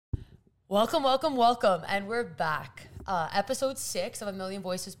Welcome, welcome, welcome. And we're back. Episode 6 of A Million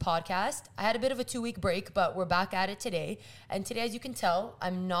Voices podcast. I had a bit of a 2-week break, but we're back at it today. And today, as you can tell,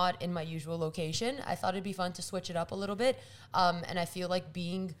 I'm not in my usual location. I thought it'd be fun to switch it up a little bit. And I feel like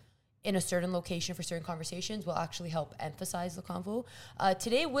being in a certain location for certain conversations will actually help emphasize the convo.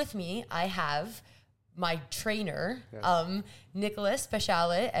 Today with me, I have my trainer, Nicholas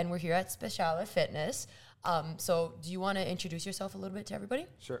Speciale, and we're here at Speciale Fitness. So do you want to introduce yourself a little bit to everybody?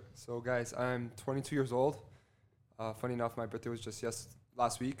 Sure. So guys, I'm 22 years old. Funny enough, my birthday was just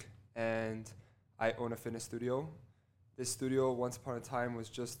last week, and I own a fitness studio. This studio, once upon a time, was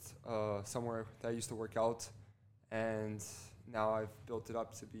just somewhere that I used to work out, and now I've built it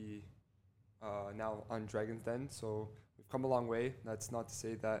up to be now on Dragon's Den. So we've come a long way. That's not to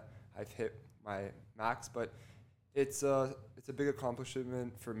say that I've hit my max, but it's a big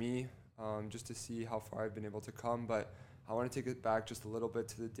accomplishment for me. Just to see how far I've been able to come. But I want to take it back just a little bit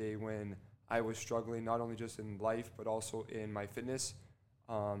to the day when I was struggling, not only just in life, but also in my fitness.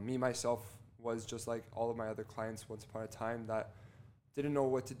 Me, myself, was just like all of my other clients once upon a time that didn't know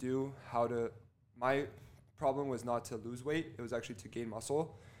what to do, my problem was not to lose weight, it was actually to gain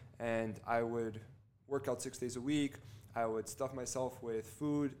muscle. And I would work out 6 days a week, I would stuff myself with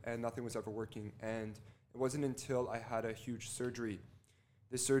food, and nothing was ever working. And it wasn't until I had a huge surgery.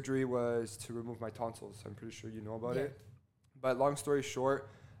 This surgery was to remove my tonsils. I'm pretty sure you know about it. But long story short,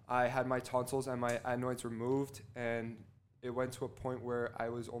 I had my tonsils and my adenoids removed, and it went to a point where I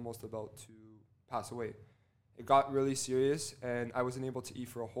was almost about to pass away. It got really serious, and I wasn't able to eat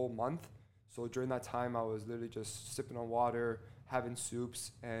for a whole month. So during that time, I was literally just sipping on water, having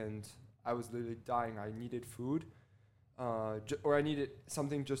soups, and I was literally dying. I needed food, or I needed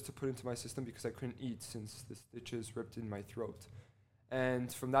something just to put into my system because I couldn't eat since the stitches ripped in my throat.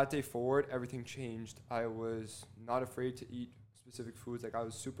 And from that day forward, everything changed. I was not afraid to eat specific foods. Like, I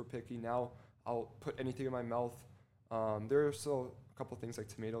was super picky. Now I'll put anything in my mouth. There are still a couple things like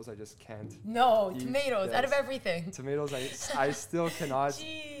tomatoes I just can't No, eat. tomatoes, Yes. out of everything. Tomatoes I still cannot.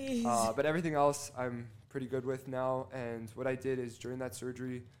 Jeez. But everything else I'm pretty good with now. And what I did is during that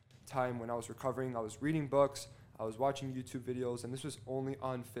surgery time when I was recovering, I was reading books, I was watching YouTube videos, and this was only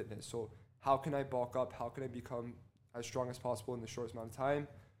on fitness. So how can I bulk up? How can I become as strong as possible in the shortest amount of time?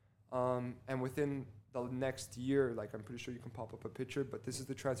 And within the next year, like, I'm pretty sure you can pop up a picture, but this is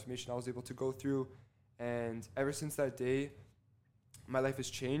the transformation I was able to go through. And ever since that day, my life has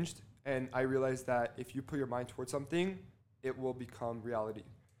changed. And I realized that if you put your mind towards something, it will become reality.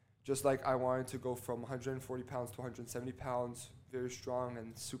 Just like I wanted to go from 140 pounds to 170 pounds, very strong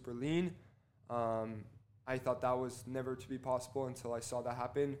and super lean. I thought that was never to be possible until I saw that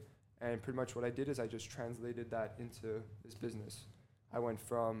happen. And pretty much what I did is I just translated that into this business. I went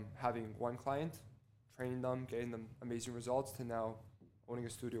from having one client, training them, getting them amazing results, to now owning a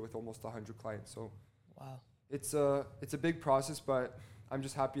studio with almost 100 clients. So Wow. it's a big process, but I'm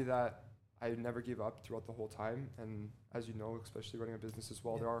just happy that I never gave up throughout the whole time. And as you know, especially running a business as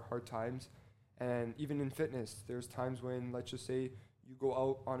well, there are hard times. And even in fitness, there's times when, let's just say, you go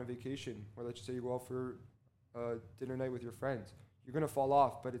out on a vacation, or let's just say you go out for a dinner night with your friends. You're going to fall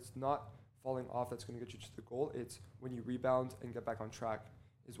off, but it's not falling off that's going to get you to the goal. It's when you rebound and get back on track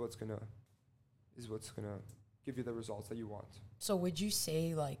is what's going to give you the results that you want. So would you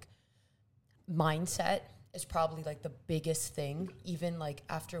say, like, mindset is probably like the biggest thing, even like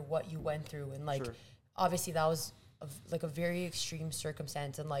after what you went through? And like, Sure. Obviously that was like a very extreme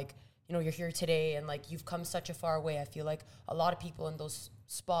circumstance, and like, you know, you're here today and like you've come such a far way. I feel like a lot of people in those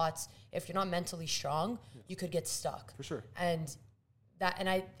spots, if you're not mentally strong, you could get stuck. For sure. And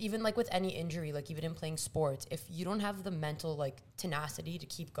I even like with any injury, like even in playing sports, if you don't have the mental like tenacity to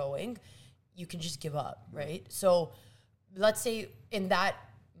keep going, you can just give up, right? So let's say in that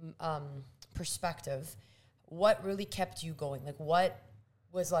perspective, what really kept you going? Like, what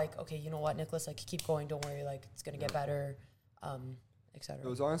was like, okay, you know what, Nicholas, like, keep going, don't worry, like, it's gonna get better, etc. It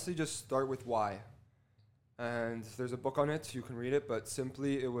was honestly just start with why. And there's a book on it, you can read it, but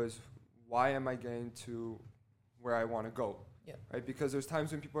simply it was, why am I getting to where I want to go? Yeah. Right? Because there's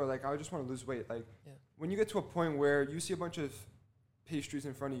times when people are like, I just want to lose weight. Like, when you get to a point where you see a bunch of pastries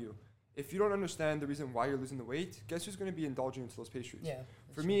in front of you, if you don't understand the reason why you're losing the weight, guess who's going to be indulging into those pastries? Yeah.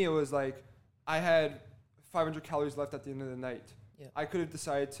 For me, it was like, I had 500 calories left at the end of the night. Yeah. I could have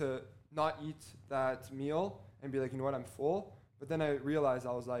decided to not eat that meal and be like, you know what, I'm full. But then I realized,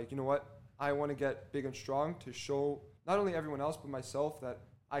 I was like, you know what, I want to get big and strong to show not only everyone else, but myself that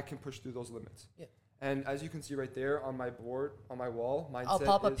I can push through those limits. Yeah. And as you can see right there on my board, on my wall, mindset I'll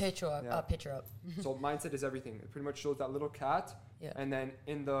pop a is, picture up. So mindset is everything. It pretty much shows that little cat. Yeah. And then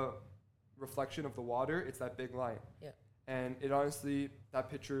in the reflection of the water, it's that big line. Yeah. And it honestly, that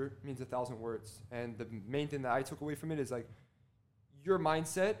picture means 1,000 words. And the main thing that I took away from it is like, your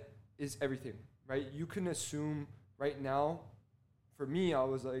mindset is everything, right? You can assume right now, for me, I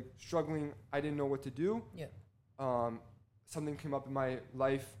was like struggling. I didn't know what to do. Yeah. Something came up in my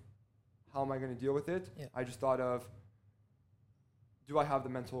life. How am I going to deal with it? Yeah. I just thought of, do I have the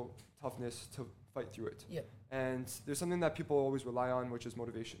mental toughness to fight through it? Yeah. And there's something that people always rely on, which is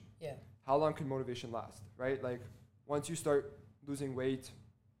motivation. Yeah. How long can motivation last, right? Like once you start losing weight,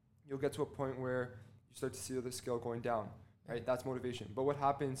 you'll get to a point where you start to see the scale going down, right? That's motivation. But what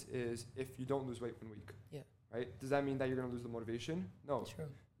happens is if you don't lose weight 1 week, right? Does that mean that you're going to lose the motivation? No. True.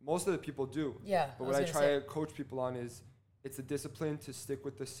 Most of the people do. Yeah. But what I try to coach people on is it's the discipline to stick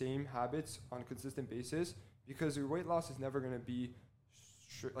with the same habits on a consistent basis, because your weight loss is never going to be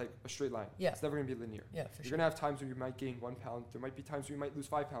like a straight line. Yeah. It's never going to be linear. Yeah, for You're sure. going to have times when you might gain 1 pound. There might be times when you might lose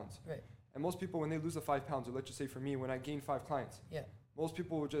 5 pounds. Right. And most people, when they lose the 5 pounds, or let's just say for me, when I gain 5 clients, most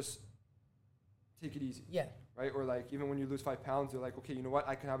people will just take it easy. Yeah. Right? Or like even when you lose 5 pounds, they're like, okay, you know what?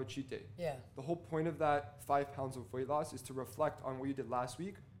 I can have a cheat day. Yeah. The whole point of that 5 pounds of weight loss is to reflect on what you did last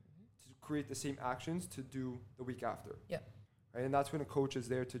week, to create the same actions to do the week after. Yeah. Right? And that's when a coach is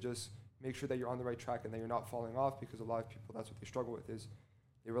there to just make sure that you're on the right track and that you're not falling off, because a lot of people, that's what they struggle with, is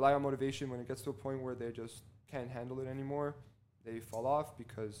they rely on motivation. When it gets to a point where they just can't handle it anymore, they fall off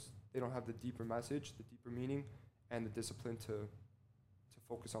because they don't have the deeper message, the deeper meaning, and the discipline to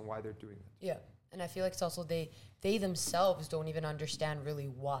focus on why they're doing it. Yeah. And I feel like it's also they themselves don't even understand really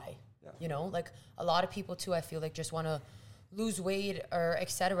why. Yeah. You know, like a lot of people too, I feel like just want to lose weight or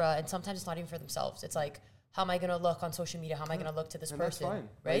etc. And sometimes it's not even for themselves. It's like, how am I going to look on social media? How am I going to look to this person? That's fine.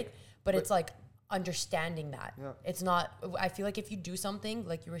 Right? But it's like understanding that. Yeah. It's not, I feel like if you do something,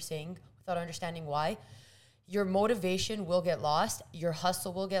 like you were saying, without understanding why, your motivation will get lost, your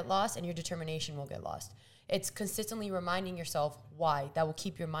hustle will get lost, and your determination will get lost. It's consistently reminding yourself why that will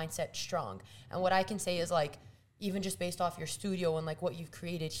keep your mindset strong. And what I can say is like, even just based off your studio and like what you've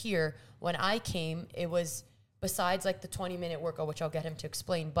created here, when I came, it was besides like the 20-minute workout, which I'll get him to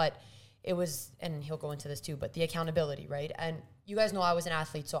explain, but it was, and he'll go into this too, but the accountability, right? And you guys know I was an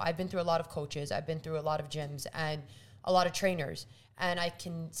athlete, so I've been through a lot of coaches, I've been through a lot of gyms and a lot of trainers. And I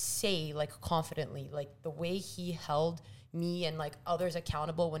can say like confidently, like the way he held me and like others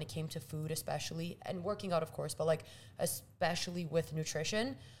accountable when it came to food, especially, and working out, of course, but like especially with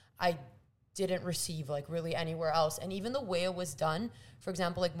nutrition, I didn't receive like really anywhere else. And even the way it was done, for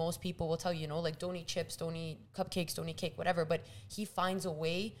example, like most people will tell you, you know, like don't eat chips, don't eat cupcakes, don't eat cake, whatever. But he finds a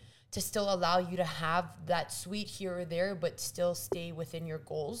way to still allow you to have that sweet here or there, but still stay within your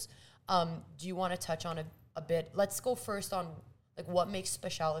goals. Do you want to touch on a bit? Let's go first on like what makes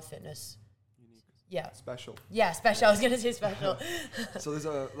Speciale Fitness unique. Yeah. Special. Yeah, special. I was going to say special. So there's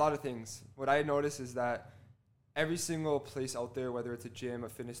a lot of things. What I notice is that every single place out there, whether it's a gym, a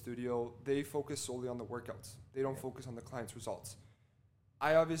fitness studio, they focus solely on the workouts. They don't focus on the client's results.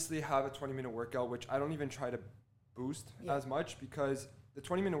 I obviously have a 20-minute workout, which I don't even try to boost as much, because the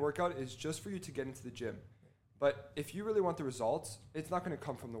 20-minute workout is just for you to get into the gym. But if you really want the results, it's not going to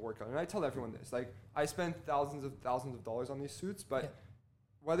come from the workout. And I tell everyone this. Like, I spend thousands of dollars on these suits, but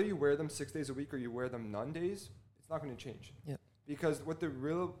whether you wear them 6 days a week or you wear them none days, it's not going to change. Yeah. Because what the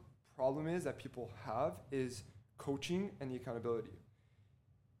real problem is that people have is coaching and the accountability.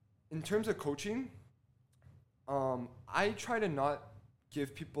 In terms of coaching, I try to not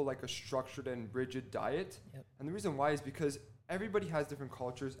give people like a structured and rigid diet. Yep. And the reason why is because everybody has different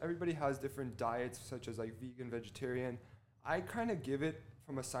cultures. Everybody has different diets, such as like vegan, vegetarian. I kind of give it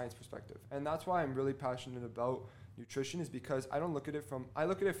from a science perspective. And that's why I'm really passionate about nutrition, is because I look at it from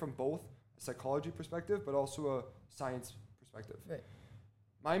both a psychology perspective, but also a science perspective. Right.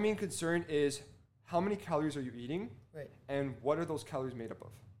 My main concern is how many calories are you eating? Right. And what are those calories made up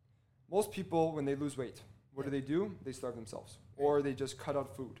of? Most people, when they lose weight, what do? They starve themselves, or they just cut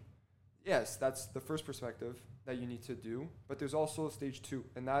out food. Yes, that's the first perspective that you need to do, but there's also stage 2,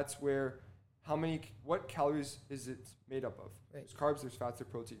 and that's where what calories is it made up of? Right. There's carbs, there's fats, there's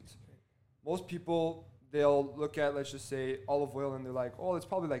proteins. Right. Most people, they'll look at, let's just say, olive oil, and they're like, oh, it's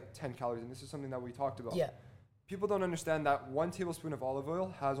probably like 10 calories, and this is something that we talked about. Yeah. People don't understand that 1 tablespoon of olive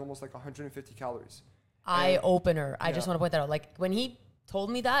oil has almost like 150 calories. Eye-opener. I just want to point that out. Like, when he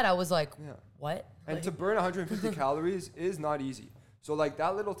told me that, I was like, what? And like, to burn 150 calories is not easy. So like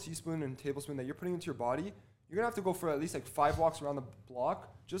that little teaspoon and tablespoon that you're putting into your body, you're going to have to go for at least like 5 walks around the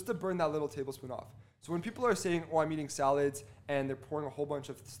block just to burn that little tablespoon off. So when people are saying, oh, I'm eating salads, and they're pouring a whole bunch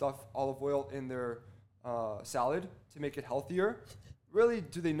of stuff, olive oil, in their salad to make it healthier, really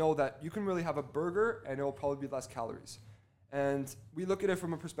do they know that you can really have a burger and it will probably be less calories? And we look at it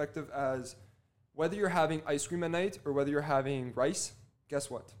from a perspective as whether you're having ice cream at night or whether you're having rice, guess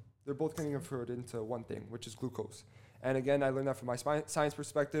what? They're both getting converted into one thing, which is glucose. And again, I learned that from my science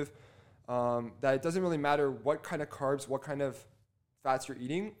perspective, that it doesn't really matter what kind of carbs, what kind of fats you're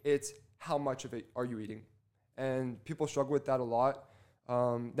eating, it's how much of it are you eating. And people struggle with that a lot.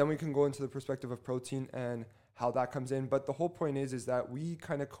 Then we can go into the perspective of protein and how that comes in. But the whole point is that we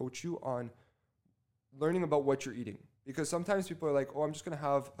kind of coach you on learning about what you're eating. Because sometimes people are like, oh, I'm just going to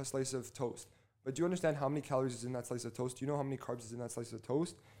have a slice of toast. But do you understand how many calories is in that slice of toast? Do you know how many carbs is in that slice of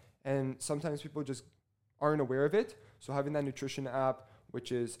toast? And sometimes people just aren't aware of it. So having that nutrition app,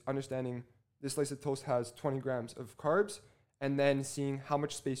 which is understanding this slice of toast has 20 grams of carbs, and then seeing how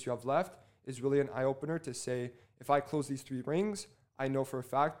much space you have left is really an eye-opener to say, if I close these 3 rings, I know for a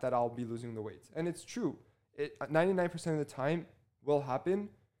fact that I'll be losing the weight. And it's true. 99% of the time will happen.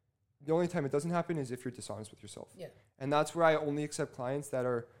 The only time it doesn't happen is if you're dishonest with yourself. Yeah. And that's where I only accept clients that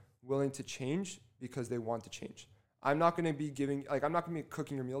are willing to change because they want to change. I'm not going to be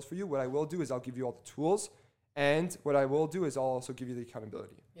cooking your meals for you. What I will do is I'll give you all the tools. And what I will do is I'll also give you the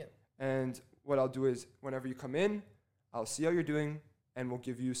accountability. Yeah. And what I'll do is whenever you come in, I'll see how you're doing and we'll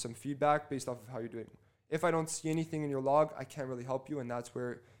give you some feedback based off of how you're doing. If I don't see anything in your log, I can't really help you. And that's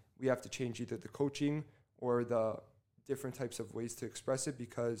where we have to change either the coaching or the different types of ways to express it,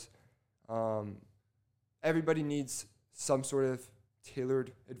 because everybody needs some sort of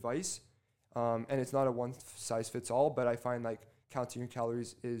tailored advice. And it's not a one size fits all, but I find like counting your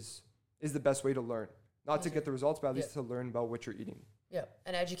calories is the best way to learn. Not to get the results, but at least to learn about what you're eating. Yeah,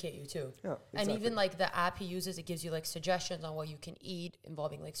 and educate you too. Yeah, exactly. And even like the app he uses, it gives you like suggestions on what you can eat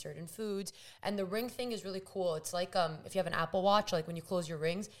involving like certain foods. And the ring thing is really cool. It's like if you have an Apple Watch, like when you close your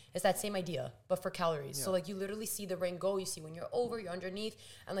rings, it's that same idea, but for calories. Yeah. So like you literally see the ring go, you see when you're over, you're underneath,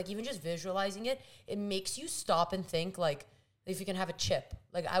 and like even just visualizing it, it makes you stop and think like, if you can have a chip,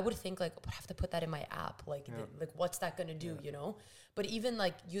 like I would think like, I have to put that in my app. Like, like what's that gonna do, you know? But even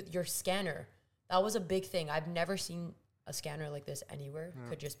like your scanner, that was a big thing. I've never seen a scanner like this anywhere.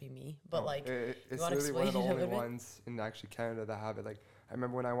 Could just be me, but like it's literally one of the only ones in actually Canada that have it. Like I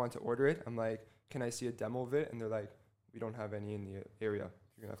remember when I wanted to order it, I'm like, can I see a demo of it? And they're like, we don't have any in the area.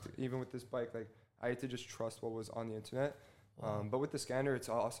 You're gonna have to. Even with this bike, like I had to just trust what was on the internet. Wow. But with the scanner, it's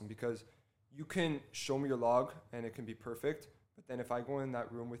awesome because you can show me your log and it can be perfect. But then if I go in that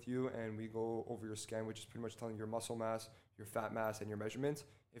room with you and we go over your scan, which is pretty much telling your muscle mass, your fat mass, and your measurements,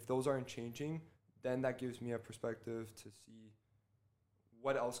 if those aren't changing, then that gives me a perspective to see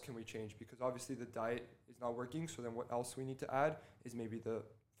what else can we change, because obviously the diet is not working. So then what else we need to add is maybe the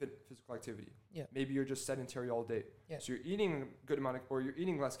physical activity. Yeah. Maybe you're just sedentary all day. Yeah. So you're eating a good amount or you're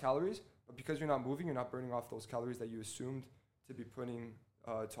eating less calories, but because you're not moving, you're not burning off those calories that you assumed to be putting,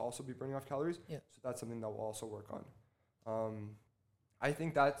 to also be burning off calories. Yeah. So that's something that we'll also work on. I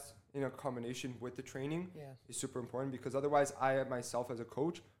think that's in a combination with the training is super important, because otherwise I myself as a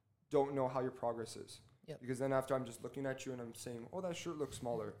coach don't know how your progress is. Yep. Because then after I'm just looking at you and I'm saying, oh, that shirt looks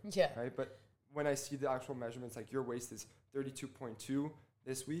smaller. Yeah. Right. But when I see the actual measurements, like your waist is 32.2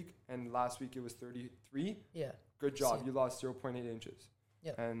 this week and last week it was 33. Yeah. Good job. You lost 0.8 inches.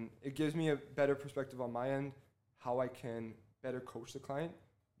 Yeah. And it gives me a better perspective on my end, how I can better coach the client,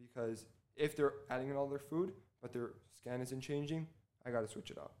 because if they're adding in all their food, but their scan isn't changing, I got to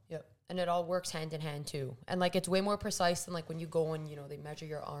switch it up. Yep. And it all works hand in hand too. And like, it's way more precise than like when you go and, they measure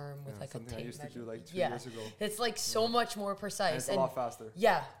your arm with like a tape. Something I used to do like 2 years ago. It's like so much more precise. And it's a lot faster.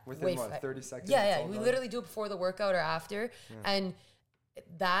 Yeah. Within 30 seconds. Yeah. We literally do it before the workout or after. Yeah. And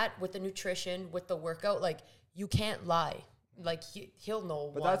that with the nutrition, with the workout, like you can't lie. Like he'll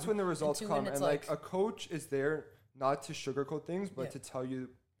know. But that's when the results come. And like a coach is there not to sugarcoat things, but to tell you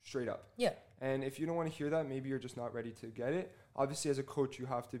straight up. Yeah. And if you don't want to hear that, maybe you're just not ready to get it. Obviously, as a coach, you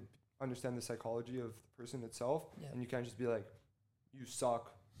have to understand the psychology of the person itself. Yeah. And you can't just be like, you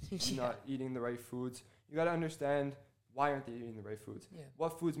suck. You're not eating the right foods. You got to understand, why aren't they eating the right foods? Yeah.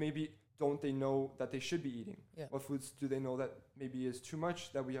 What foods maybe don't they know that they should be eating? Yeah. What foods do they know that maybe is too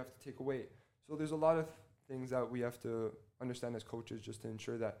much that we have to take away? So there's a lot of things that we have to understand as coaches, just to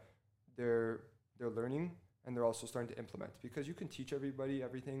ensure that they're learning and they're also starting to implement, because you can teach everybody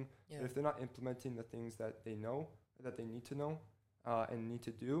everything, but if they're not implementing the things that they know, that they need to know and need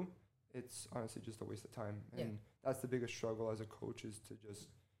to do, it's honestly just a waste of time. And that's the biggest struggle as a coach, is to just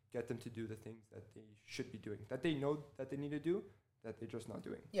get them to do the things that they should be doing, that they know that they need to do, that they're just not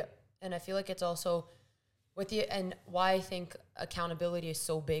doing. Yeah. And I feel like it's also and why I think accountability is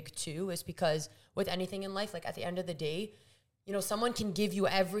so big too, is because with anything in life, like at the end of the day, someone can give you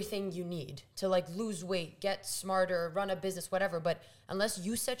everything you need to like lose weight, get smarter, run a business, whatever. But unless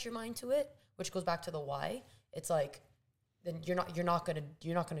you set your mind to it, which goes back to the why, it's like then you're not gonna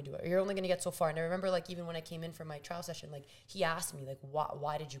do it. Or you're only gonna get so far. And I remember like even when I came in for my trial session, like he asked me like,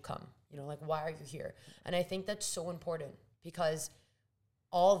 why did you come? You know, like why are you here? And I think that's so important because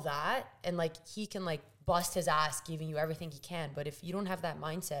all that and like he can like bust his ass giving you everything he can. But if you don't have that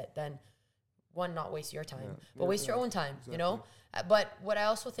mindset, then one, not waste your time, but waste your own time, you know? But what I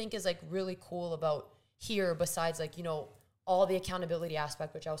also think is like really cool about here, besides like, you know, all the accountability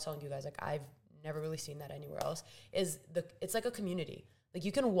aspect, which I was telling you guys, like I've never really seen that anywhere else, is it's like a community. Like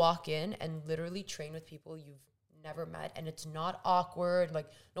you can walk in and literally train with people you've never met and it's not awkward. Like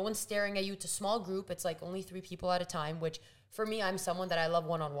no one's staring at you. It's a small group. It's like only 3 people at a time, which for me, I'm someone that I love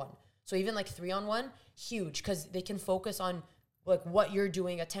one-on-one. So even like 3-on-1, huge, because they can focus on like what you're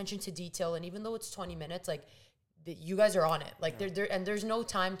doing, attention to detail. And even though it's 20 minutes, like you guys are on it. Like and there's no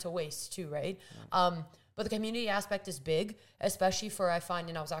time to waste too, right? But the community aspect is big, especially for, I find,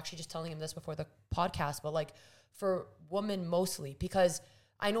 and I was actually just telling him this before the podcast, but like for women mostly, because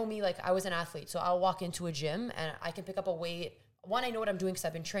I know me, like I was an athlete, so I'll walk into a gym and I can pick up a weight. One, I know what I'm doing because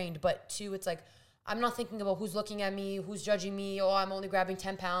I've been trained, but 2, it's like, I'm not thinking about who's looking at me, who's judging me. Oh, I'm only grabbing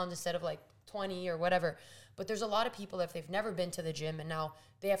 10 pounds instead of like 20 or whatever. But there's a lot of people, if they've never been to the gym and now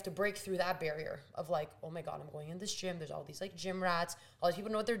they have to break through that barrier of like, oh my God, I'm going in this gym. There's all these like gym rats. All these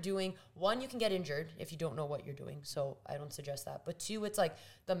people know what they're doing. 1, you can get injured if you don't know what you're doing. So I don't suggest that. But 2, it's like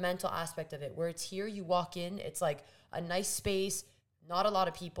the mental aspect of it where it's here, you walk in, it's like a nice space, not a lot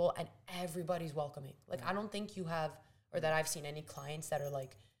of people, and everybody's welcoming. Like I don't think you have, or that I've seen any clients that are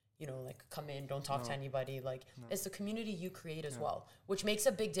like, you know, like come in, don't talk to anybody. Like it's the community you create as well, which makes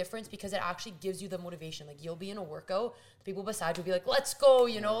a big difference because it actually gives you the motivation. Like you'll be in a workout, the people beside you will be like, let's go,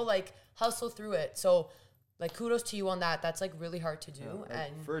 you know, like hustle through it. So like kudos to you on that. That's like really hard to do. Like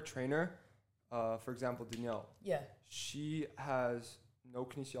and for a trainer, for example, Danielle, she has no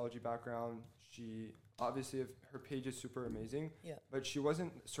kinesiology background. She obviously, her page is super amazing, but she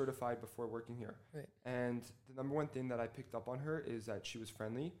wasn't certified before working here. Right. And the number one thing that I picked up on her is that she was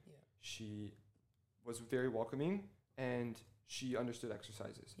friendly. She was very welcoming and she understood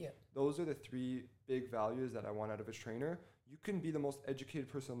exercises. Those are the 3 big values that I want out of a trainer. You can be the most educated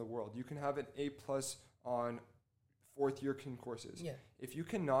person in the world. You can have an A+ on 4th year kin courses. If you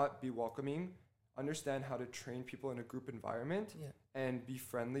cannot be welcoming, understand how to train people in a group environment and be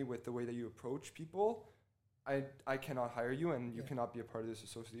friendly with the way that you approach people, I cannot hire you and you cannot be a part of this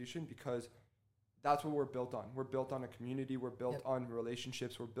association because that's what we're built on. We're built on a community. We're built on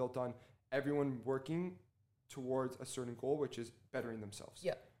relationships. We're built on everyone working towards a certain goal, which is bettering themselves.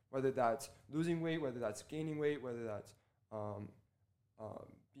 Whether that's losing weight, whether that's gaining weight, whether that's not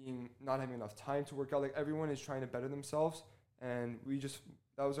having enough time to work out. Like everyone is trying to better themselves, and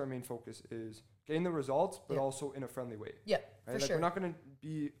that was our main focus, is getting the results, but also in a friendly way. Right? For sure. We're not going to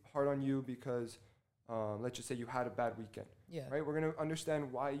be hard on you because let's just say you had a bad weekend. Right? We're going to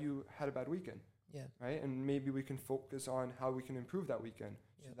understand why you had a bad weekend. Right? And maybe we can focus on how we can improve that weekend.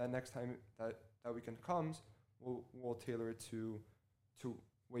 So that next time that weekend comes, we'll tailor it to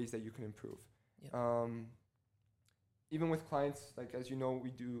ways that you can improve. Even with clients, like as you know,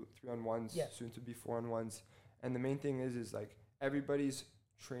 we do 3-on-1s, soon to be 4-on-1s. And the main thing is like everybody's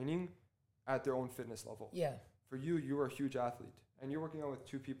training at their own fitness level. For you are a huge athlete. And you're working out with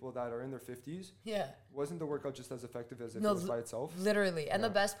 2 people that are in their 50s. Wasn't the workout just as effective as if it was by itself? Literally. And the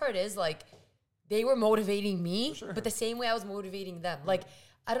best part is like, they were motivating me, but the same way I was motivating them. Like,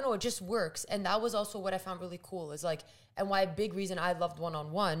 I don't know, it just works. And that was also what I found really cool is like, and why a big reason I loved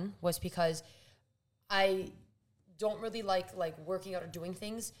one-on-one was because I don't really like working out or doing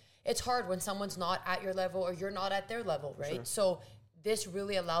things. It's hard when someone's not at your level or you're not at their level, right? So this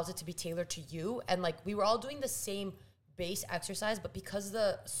really allows it to be tailored to you. And like, we were all doing the same base exercise, but because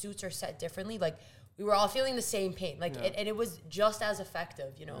the suits are set differently, like we were all feeling the same pain, like and it was just as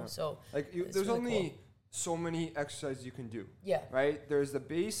effective, you know. So like there's really only so many exercises you can do, right? There's the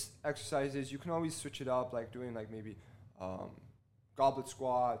base exercises. You can always switch it up, like doing like maybe goblet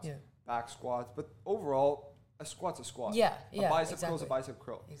squats, back squats, but overall a squat's a squat. A bicep curl's a bicep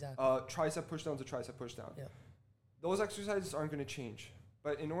curl. Tricep push down's a tricep push down. Those exercises aren't going to change,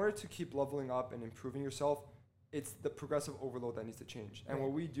 but in order to keep leveling up and improving yourself, it's the progressive overload that needs to change. And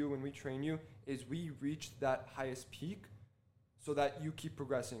what we do when we train you is we reach that highest peak so that you keep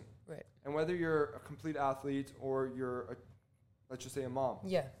progressing. And whether you're a complete athlete or you're, let's just say a mom,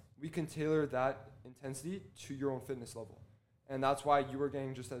 we can tailor that intensity to your own fitness level. And that's why you are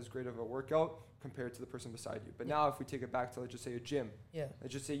getting just as great of a workout compared to the person beside you. But now if we take it back to, let's just say a gym,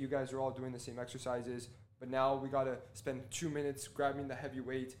 let's just say you guys are all doing the same exercises, but now we got to spend 2 minutes grabbing the heavy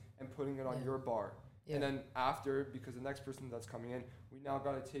weight and putting it on your bar. Yeah. And then after, because the next person that's coming in, we now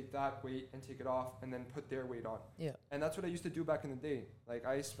got to take that weight and take it off and then put their weight on. Yeah. And that's what I used to do back in the day. Like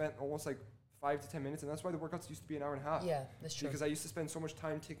I spent almost like 5 to 10 minutes, and that's why the workouts used to be an hour and a half. Yeah, that's true. Because I used to spend so much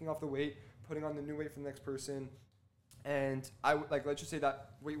time taking off the weight, putting on the new weight for the next person. And I would, like, let's just say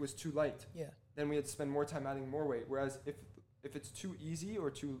that weight was too light. Yeah. Then we had to spend more time adding more weight. Whereas if it's too easy or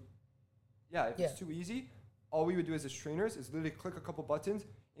it's too easy, all we would do as trainers is literally click a couple buttons,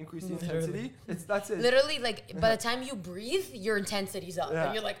 increase the intensity. That's it. Literally, like, by the time you breathe, your intensity's up. Yeah.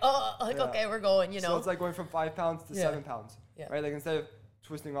 And you're like, okay, we're going, you know. So it's like going from 5 pounds to 7 pounds. Yeah. Right? Like instead of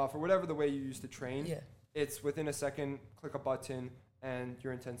twisting off or whatever the way you used to train, Yeah. it's within a second, click a button, and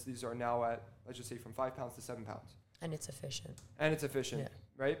your intensities are now at, let's just say, from 5 pounds to 7 pounds. And it's efficient. Yeah.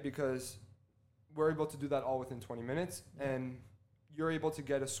 Right? Because we're able to do that all within 20 minutes, and you're able to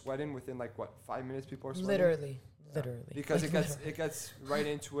get a sweat in within, like, what, 5 minutes people are sweating? Literally. Because it gets right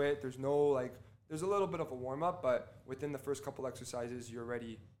into it. There's no, like, there's a little bit of a warm-up, but within the first couple exercises, you're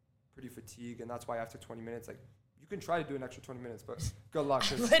already pretty fatigued, and that's why after 20 minutes, like, you can try to do an extra 20 minutes, but good luck.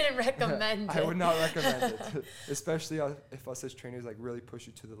 I wouldn't recommend it. I would not recommend it, especially if us as trainers, like, really push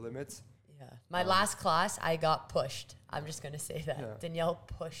you to the limits. Yeah. My last class, I got pushed. I'm just going to say that. Yeah. Danielle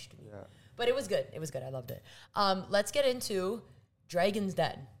pushed me. Yeah. But it was good. It was good. I loved it. Let's get into Dragon's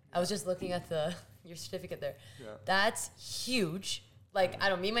Den. I was just looking at your certificate there. Yeah. That's huge. Like, I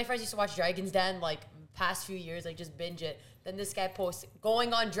don't know, me and my friends used to watch Dragon's Den, like, past few years, like, just binge it. Then this guy posts,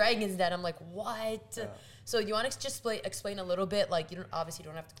 going on Dragon's Den. I'm like, what? Yeah. So you want to just explain a little bit, like, you don't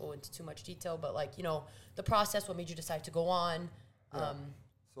have to go into too much detail, but, like, you know, the process, what made you decide to go on. Yeah.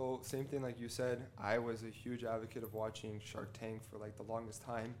 So same thing like you said, I was a huge advocate of watching Shark Tank for, like, the longest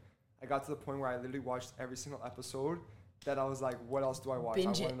time. I got to the point where I literally watched every single episode that I was like, what else do I watch?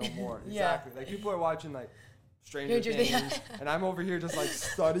 Binge I want to know more. Yeah. Exactly. Like, people are watching, like, Stranger Things, and I'm over here just, like,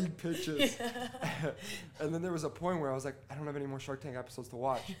 studying pitches. Yeah. And then there was a point where I was like, I don't have any more Shark Tank episodes to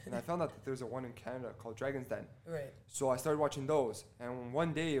watch. And I found out that there's one in Canada called Dragon's Den. Right. So I started watching those. And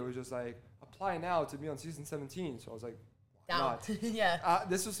one day it was just like, apply now to be on season 17. So I was like, why not? Yeah.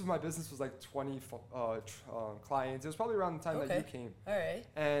 This was my business was like 20 clients. It was probably around the time that you came. All right.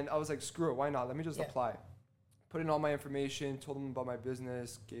 And I was like, screw it, why not? Let me just apply. Put in all my information, told them about my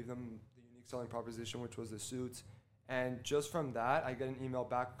business, gave them the unique selling proposition, which was the suits. And just from that, I get an email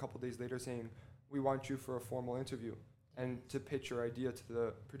back a couple days later saying, we want you for a formal interview and to pitch your idea to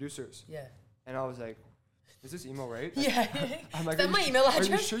the producers. Yeah. And I was like, is this email right? Yeah. I'm like, is that my email address?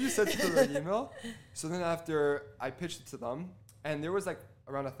 Are you sure you sent it to the right email? So then after I pitched it to them, and there was like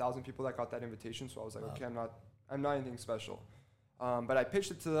around 1,000 people that got that invitation. So I was like, okay, I'm not anything special. But I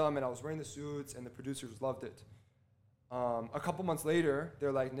pitched it to them, and I was wearing the suits, and the producers loved it. A couple months later,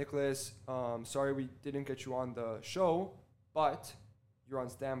 they're like, Nicholas, sorry we didn't get you on the show, but you're on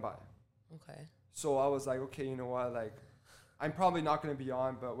standby. Okay. So I was like, okay, you know what? Like, I'm probably not going to be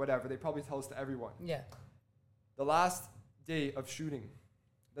on, but whatever. They probably tell us to everyone. Yeah. The last day of shooting,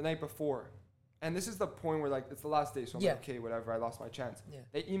 the night before, and this is the point where, like, it's the last day, so I'm like, okay, whatever, I lost my chance. Yeah.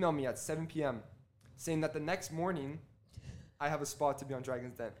 They emailed me at 7 p.m. saying that the next morning I have a spot to be on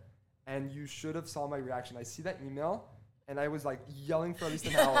Dragon's Den. And you should have saw my reaction. I see that email, and I was, like, yelling for at least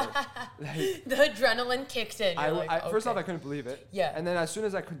an hour. Like, the adrenaline kicked in. First off, I couldn't believe it. Yeah. And then as soon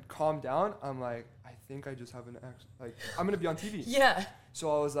as I could calm down, I'm like, I think I just have I'm going to be on TV. Yeah.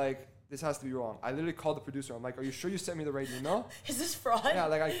 So I was like, this has to be wrong. I literally called the producer. I'm like, are you sure you sent me the right email? Is this fraud? Yeah,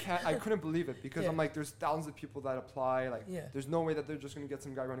 like, I couldn't believe it because I'm like, there's thousands of people that apply. Like, there's no way that they're just going to get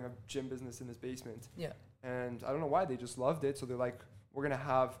some guy running a gym business in his basement. Yeah. And I don't know why, they just loved it. So they're like, we're going to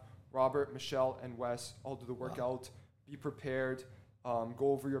have Robert, Michelle, and Wes all do the workout. Be prepared, go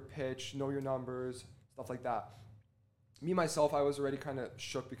over your pitch, know your numbers, stuff like that. Me, myself, I was already kind of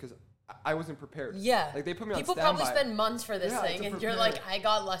shook because I wasn't prepared. Yeah. Like, they put me on People standby. probably spend months for this thing, and you're like, I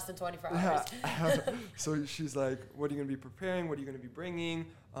got less than 24 hours. Yeah. So she's like, what are you going to be preparing? What are you going to be bringing?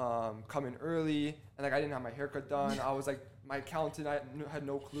 Come in early. And, like, I didn't have my haircut done. I was like, my accountant, I had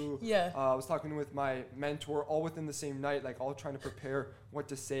no clue. Yeah. I was talking with my mentor all within the same night, like, all trying to prepare what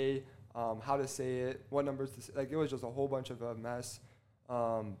to say, how to say it, what numbers to say. Like, it was just a whole bunch of a mess.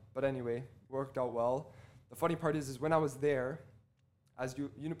 But anyway, worked out well. The funny part is when I was there, as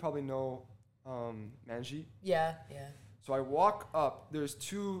you probably know, Manjeet. Yeah. So I walk up. There's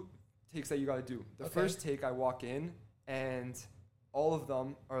 2 takes that you got to do. The first take, I walk in, and all of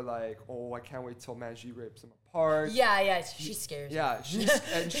them are like, oh, I can't wait till Manjeet rips them apart. Yeah, she scares me. Yeah, she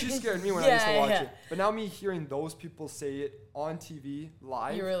scared me when I used to watch it. But now me hearing those people say it on TV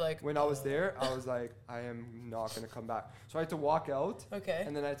live, you were like, when I was there, I was like, I am not going to come back. So I had to walk out,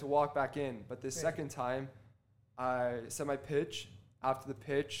 and then I had to walk back in. But this second time, I said my pitch. After the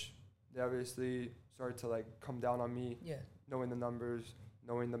pitch, they obviously started to like come down on me. Yeah. Knowing the numbers,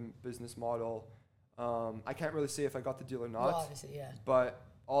 knowing the business model. I can't really say if I got the deal or not. Well, obviously, yeah. But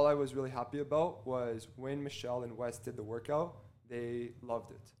all I was really happy about was when Michelle and Wes did the workout, they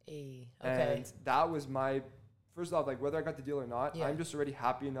loved it. Okay. And that was my, first off, like whether I got the deal or not, Yeah. I'm just already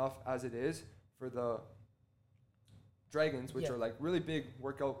happy enough as it is for the Dragons, which Yeah. are like really big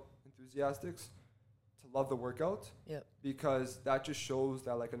workout enthusiasts, to love the workout. Yep. Because that just shows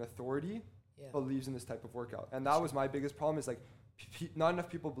that like an authority Yeah. believes in this type of workout. And that was my biggest problem is like not enough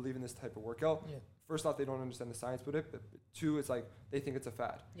people believe in this type of workout. Yeah. First off, they don't understand the science with it, but two, it's like they think it's a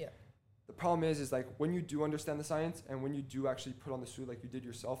fad. Yeah. The problem is like when you do understand the science and when you do actually put on the suit like you did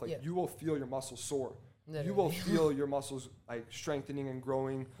yourself, like Yeah. you will feel your muscles sore. Literally. You will feel your muscles like strengthening and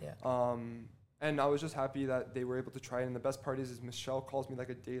growing. Yeah. And I was just happy that they were able to try it. And the best part is Michelle calls me like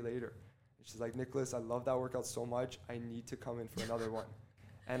a day later. And she's like, Nicholas, I love that workout so much. I need to come in for another one.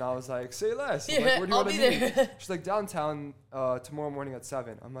 And I was like, say less. I'm like, where do you I'll want be to meet? there. She's like, downtown tomorrow morning at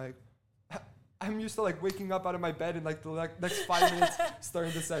 7. I'm like, I'm used to like waking up out of my bed in like the next 5 minutes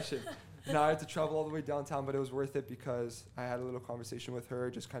starting the session. Now I had to travel all the way downtown, but it was worth it because I had a little conversation with her,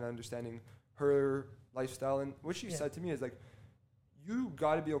 just kind of understanding her lifestyle. And what she said to me is like, you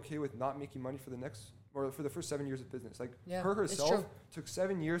got to be okay with not making money for the first 7 years of business. Like her herself took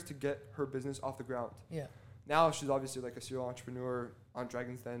 7 years to get her business off the ground. Yeah. Now she's obviously like a serial entrepreneur on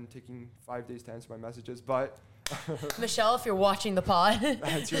Dragon's Den, taking 5 days to answer my messages. But Michelle, if you're watching the pod,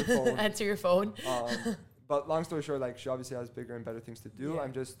 answer your phone. Answer your phone. But long story short, like she obviously has bigger and better things to do.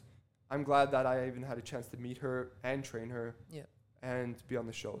 Yeah. I'm glad that I even had a chance to meet her and train her. Yeah. And be on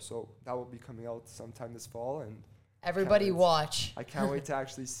the show. So that will be coming out sometime this fall. And Everybody watch. I can't wait to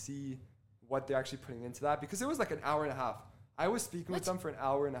actually see what they're actually putting into that because it was like an hour and a half. I was speaking with them for an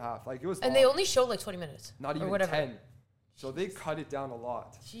hour and a half. Like it was And long. they only showed like 20 minutes. Not or even whatever. 10. So they cut it down a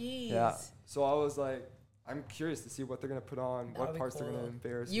lot. Jeez. Yeah. So I was like, I'm curious to see what they're going to put on, That what would be parts they're cool. going to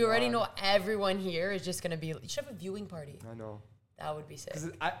embarrass. You me already on. know everyone here is just going to be... You should have a viewing party. I know. That would be sick. Because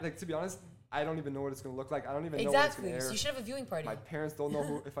like to be honest, I don't even know what it's going to look like. I don't even know what it's going Exactly. to air. So you should have a viewing party. My parents don't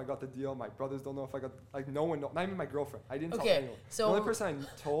know if I got the deal. My brothers don't know if I got, like no one, not even my girlfriend. I didn't tell anyone. So the only person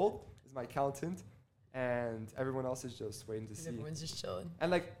I told is my accountant, and everyone else is just waiting to see. Everyone's just chilling. And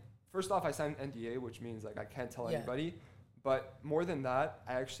like, first off, I signed an NDA, which means like I can't tell Yeah. anybody. But more than that,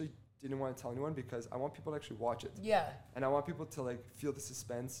 I actually didn't want to tell anyone because I want people to actually watch it. Yeah. And I want people to like feel the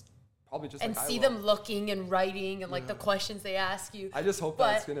suspense, probably just And like see I will. them looking and writing and like the questions they ask you. I just hope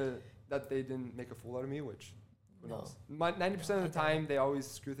But- that they didn't make a fool out of me, which who No. knows. 90% of the time they always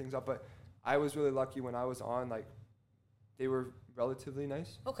screw things up, but I was really lucky when I was on. Like they were relatively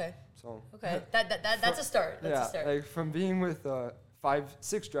nice. Okay. So Okay. That's a start. That's a start. like from being with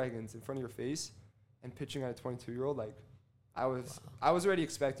 5-6 dragons in front of your face and pitching at a 22-year-old, like I was already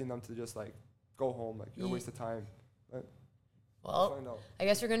expecting them to just like go home, like you're a waste of time. But we'll Well, find out. I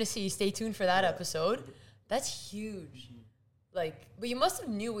guess we're going to see. Stay tuned for that episode. That's huge. Like, but you must have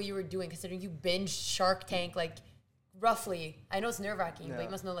knew what you were doing considering you binged Shark Tank, like, roughly. I know it's nerve-wracking, but Yeah. you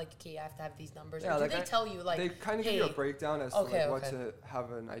must know, like, okay, I have to have these numbers. Yeah, or do like they tell you, like, they kind of hey, give you a breakdown as to Okay, like what okay. to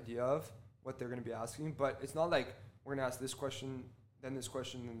have an idea of what they're going to be asking, but it's not like we're going to ask this question, then this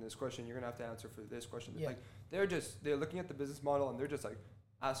question, then this question. You're going to have to answer for this question. Yeah. Like they're looking at the business model and they're just like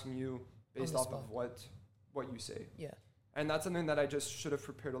asking you based the off spot. of what you say. Yeah, And that's something that I just should have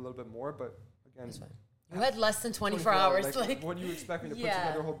prepared a little bit more, but again, that's fine. You had less than 24 hours. Like, what do you expect me to put Yeah.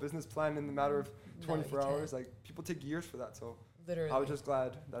 together a whole business plan in the matter of No, 24 you can't. hours? Like people take years for that. So literally. I was just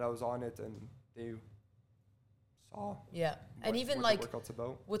glad that I was on it and they saw yeah. And what even, the like, workout's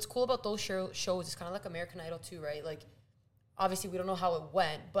about. what's cool about those shows is kind of like American Idol too, right? Like, obviously we don't know how it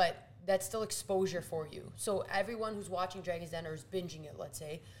went, but that's still exposure for you. So everyone who's watching Dragon's Den or is binging it, let's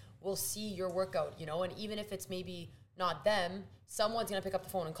say, will see your workout, you know? And even if it's maybe not them, someone's going to pick up the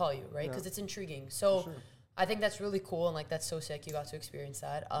phone and call you, right? Because it's intriguing. So sure. I think that's really cool. And, like, that's so sick you got to experience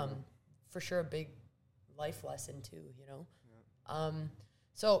that. For sure a big life lesson too, you know?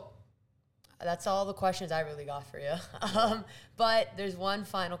 So that's all the questions I really got for you. But there's one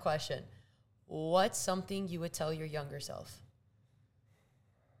final question. What's something you would tell your younger self?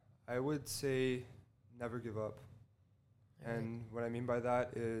 I would say never give up. And what I mean by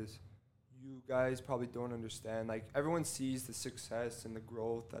that is you guys probably don't understand. Like everyone sees the success and the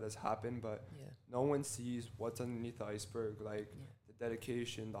growth that has happened, but Yeah. no one sees what's underneath the iceberg. Like the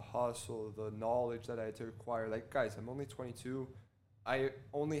dedication, the hustle, the knowledge that I had to acquire. Like guys, I'm only 22. I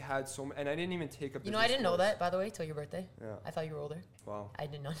only had and I didn't even take a business You know, I didn't know course. that, by the way, till your birthday. Yeah. I thought you were older. Wow. I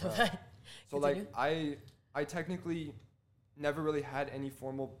did not know Yeah. that. So Continue. like I technically never really had any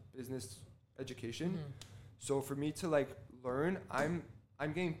formal business education. Mm-hmm. So for me to like learn, I'm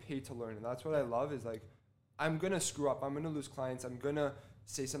I'm getting paid to learn, and that's what I love. Is like, I'm gonna screw up, I'm gonna lose clients, I'm gonna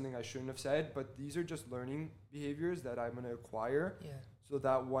say something I shouldn't have said, but these are just learning behaviors that I'm gonna acquire, so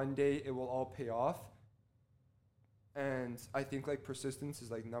that one day it will all pay off. And I think like persistence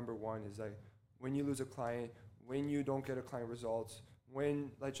is like number one. Is like when you lose a client, when you don't get a client results,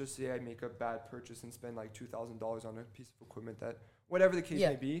 when, let's just say I make a bad purchase and spend like $2,000 on a piece of equipment, that whatever the case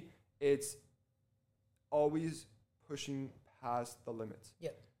may be, it's always pushing past the limits.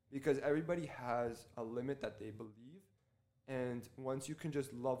 Because everybody has a limit that they believe. And once you can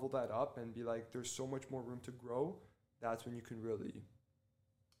just level that up and be like, there's so much more room to grow, that's when you can really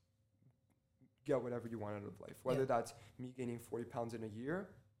get whatever you want out of life. Whether that's me gaining 40 pounds in a year,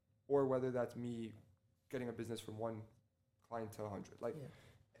 or whether that's me getting a business from one client to 100. Like,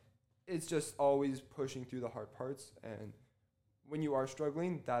 it's just always pushing through the hard parts. And when you are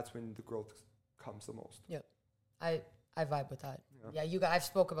struggling, that's when the growth comes the most. I vibe with that. I've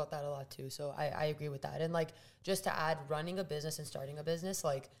spoke about that a lot too. So I agree with that. And like, just to add, running a business and starting a business,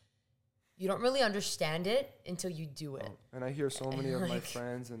 like, you don't really understand it until you do it. And I hear so many of my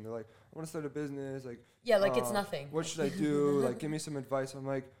friends, and they're like, I want to start a business. Like, it's nothing. What should I do? Like, give me some advice. I'm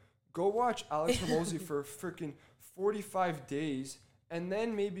like, go watch Alex Hormozi for freaking 45 days, and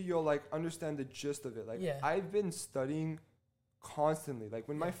then maybe you'll like understand the gist of it. Like, I've been studying constantly. Like,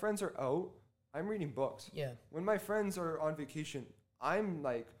 when my friends are out, I'm reading books. When my friends are on vacation, I'm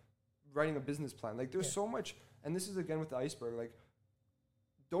like writing a business plan. Like, there's so much, and this is again with the iceberg. Like,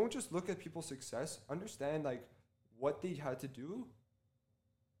 don't just look at people's success. Understand like what they had to do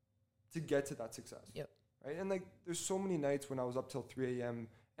to get to that success. Right. And like, there's so many nights when I was up till 3 a.m.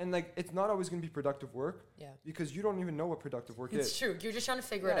 and like, it's not always going to be productive work. Because you don't even know what productive work is. It's true. You're just trying to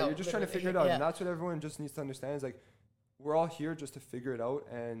figure it out. You're just trying to figure it out. And that's what everyone just needs to understand, is like, we're all here just to figure it out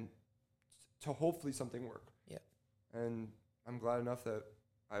and to hopefully something work. And I'm glad enough that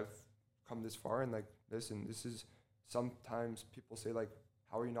I've come this far, and like this, and this is, sometimes people say like,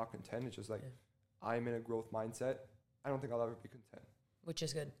 how are you not content? It's just like, I'm in a growth mindset. I don't think I'll ever be content. Which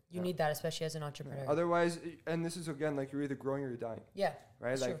is good. You need that, especially as an entrepreneur. Otherwise, and this is again, like, you're either growing or you're dying.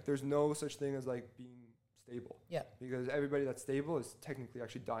 Right? Like, true. There's no such thing as like being stable. Because everybody that's stable is technically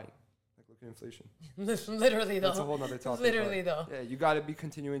actually dying. Like, look at inflation. Literally though. That's a whole nother topic. Literally though. Yeah, you got to be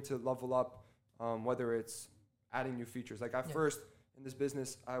continuing to level up, whether it's adding new features. Like, at first in this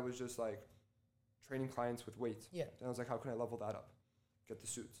business, I was just like training clients with weights. Then I was like, how can I level that up? Get the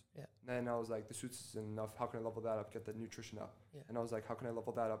suits. Then I was like, the suits isn't enough. How can I level that up? Get the nutrition up. And I was like, how can I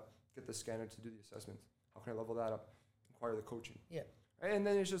level that up? Get the scanner to do the assessments. How can I level that up? Acquire the coaching. Right? And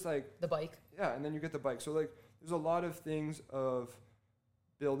then it's just like the bike. And then you get the bike. So like, there's a lot of things of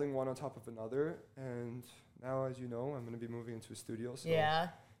building one on top of another. And now, as you know, I'm going to be moving into a studio. So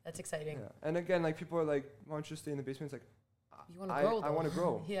that's exciting. And again, like, people are like, why don't you stay in the basement? It's like, you want to grow. I want to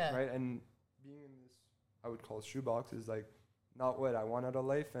grow. Right. And being in this, I would call it shoebox, is like not what I want out of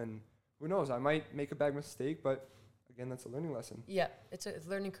life. And who knows, I might make a bad mistake, but again, that's a learning lesson. It's a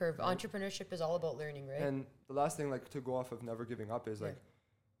learning curve. Entrepreneurship is all about learning, right? And the last thing, like, to go off of never giving up, is like,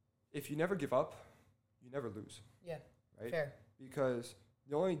 if you never give up, you never lose. Right? Fair. Because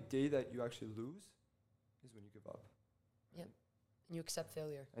the only day that you actually lose is when you give up. And you accept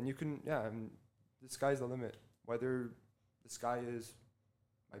failure. And you can, and the sky's the limit. Whether the sky is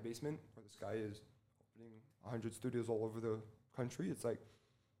my basement or the sky is opening 100 studios all over the country, it's like,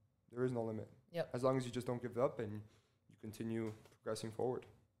 there is no limit. As long as you just don't give up and you continue progressing forward.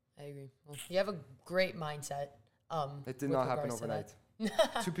 I agree. Well, you have a great mindset. It did not happen overnight.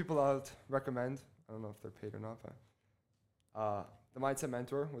 2 people I would recommend. I don't know if they're paid or not, but the Mindset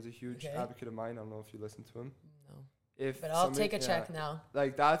Mentor was a huge advocate of mine. I don't know if you listened to him. No. But I'll take a check now.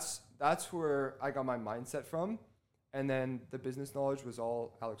 Like, that's where I got my mindset from. And then the business knowledge was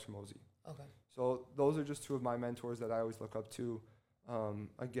all Alex Hormozi. Okay. So those are just 2 of my mentors that I always look up to.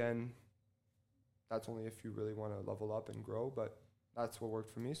 Again, that's only if you really want to level up and grow, but that's what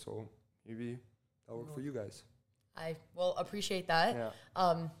worked for me. So maybe that'll work for you guys. I will appreciate that.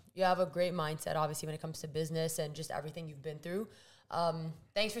 You have a great mindset, obviously, when it comes to business and just everything you've been through.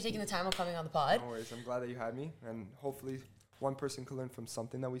 Thanks for taking the time on coming on the pod. No worries. I'm glad that you had me, and hopefully one person could learn from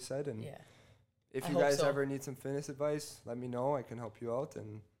something that we said. And if you guys ever need some fitness advice, let me know. I can help you out.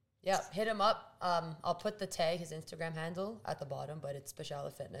 And hit him up. I'll put the tag, his Instagram handle, at the bottom, but it's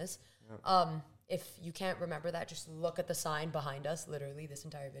Speciala Fitness. If you can't remember that, just look at the sign behind us, literally this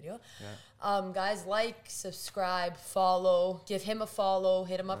entire video. Guys, like, subscribe, follow, give him a follow,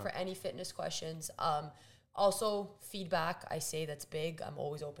 hit him up for any fitness questions. Also, feedback, I say that's big. I'm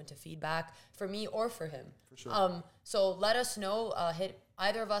always open to feedback for me or for him. For sure. So let us know, hit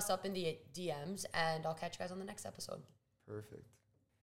either of us up in the DMs, and I'll catch you guys on the next episode. Perfect.